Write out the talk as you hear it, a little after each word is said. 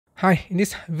Hi, in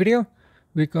this video,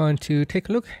 we're going to take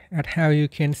a look at how you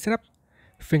can set up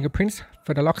fingerprints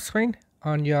for the lock screen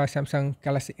on your Samsung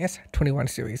Galaxy S21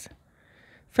 series.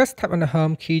 First, tap on the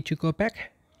home key to go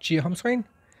back to your home screen,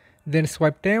 then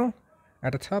swipe down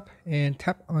at the top and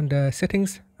tap on the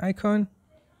settings icon.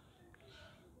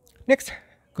 Next,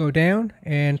 go down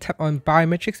and tap on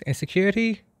biometrics and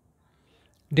security,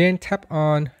 then tap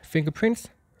on fingerprints.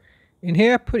 In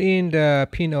here, put in the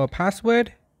PIN or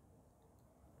password.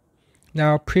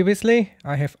 Now previously,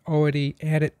 I have already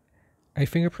added a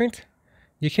fingerprint.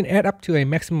 You can add up to a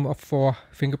maximum of 4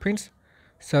 fingerprints.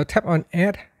 So tap on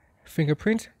add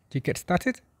fingerprint to get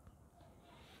started.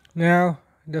 Now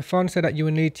the phone said that you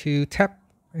will need to tap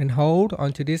and hold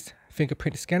onto this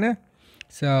fingerprint scanner.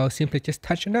 So simply just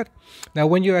touch on that. Now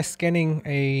when you are scanning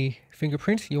a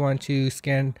fingerprint, you want to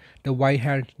scan the way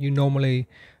how you normally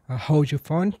hold your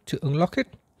phone to unlock it.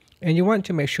 And you want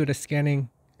to make sure the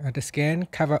scan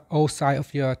cover all sides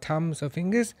of your thumbs or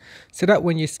fingers, so that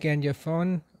when you scan your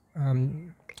phone,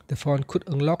 the phone could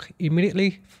unlock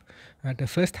immediately the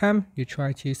first time you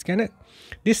try to scan it.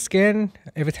 This scan,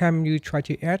 every time you try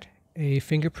to add a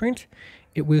fingerprint,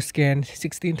 it will scan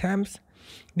 16 times.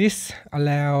 This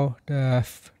allows the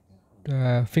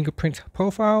fingerprint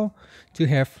profile to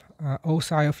have all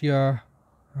sides of your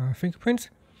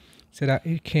fingerprints, so that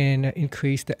it can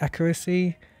increase the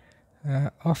accuracy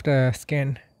of the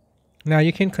scan. Now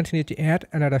you can continue to add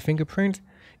another fingerprint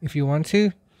if you want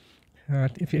to.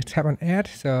 If you tap on add,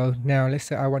 so now let's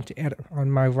say I want to add on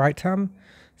my right thumb,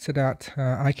 so that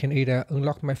I can either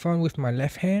unlock my phone with my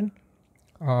left hand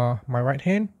or my right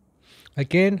hand.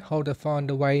 Again, hold the phone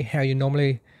the way how you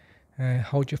normally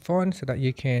hold your phone, so that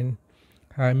you can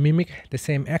mimic the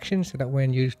same action, so that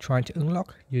when you're trying to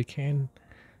unlock, you can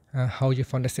hold your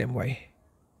phone the same way.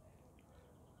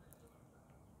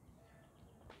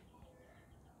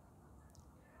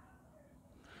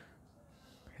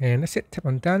 And that's it, tap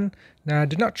on done. Now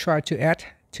do not try to add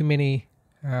too many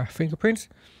fingerprints.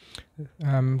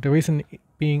 The reason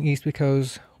being is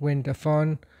because when the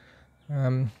phone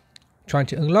trying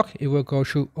to unlock, it will go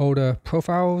through all the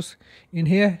profiles in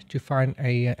here to find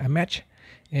a match.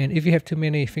 And if you have too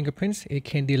many fingerprints, it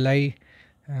can delay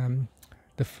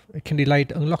the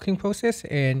unlocking process,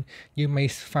 and you may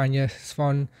find your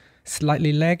phone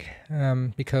slightly lag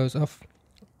because of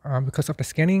the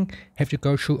scanning. Have to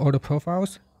go through all the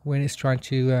profiles when it's trying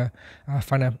to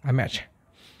find a match.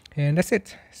 And that's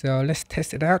it. So let's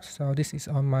test it out. So this is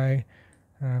on my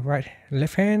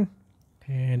left hand,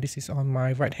 and this is on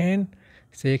my right hand.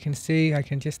 So you can see I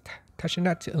can just touch on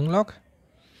that to unlock.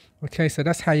 Okay, so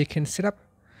that's how you can set up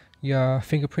your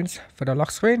fingerprints for the lock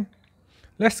screen.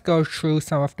 Let's go through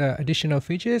some of the additional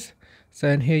features. So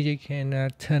in here you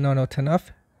can turn on or turn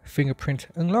off fingerprint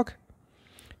unlock.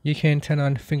 You can turn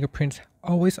on fingerprint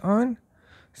always on.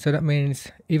 So that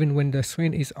means even when the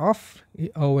screen is off,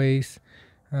 it always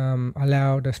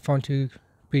allow the phone to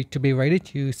be ready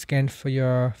to scan for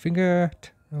your finger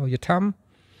or your thumb.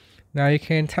 Now you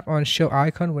can tap on show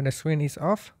icon when the screen is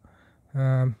off.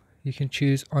 You can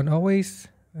choose on always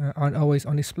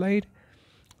on displayed.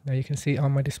 Now you can see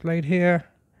on my display here,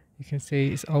 you can see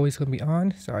it's always going to be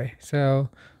on. Sorry. So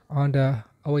on the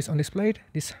always on displayed,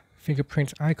 this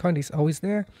fingerprint icon is always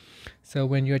there. So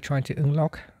when you're trying to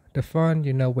unlock the phone,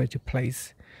 you know where to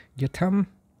place your thumb.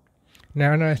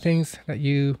 Now another things that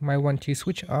you might want to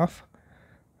switch off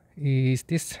is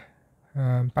this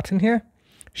button here,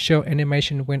 show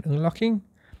animation when unlocking.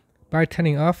 By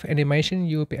turning off animation,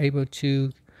 you will be able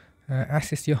to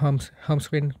access your home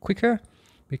screen quicker,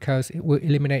 because it will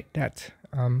eliminate that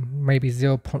maybe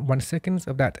 0.1 seconds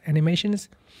of that animations.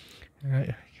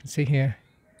 You can see here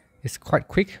it's quite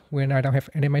quick when I don't have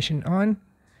animation on.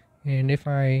 And if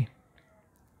I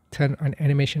turn on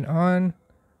animation on,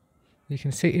 you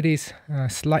can see it is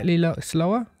slightly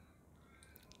slower.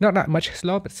 Not that much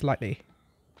slower, but slightly.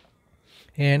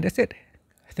 And that's it.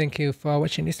 Thank you for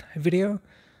watching this video.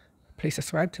 Please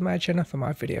subscribe to my channel for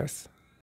more videos.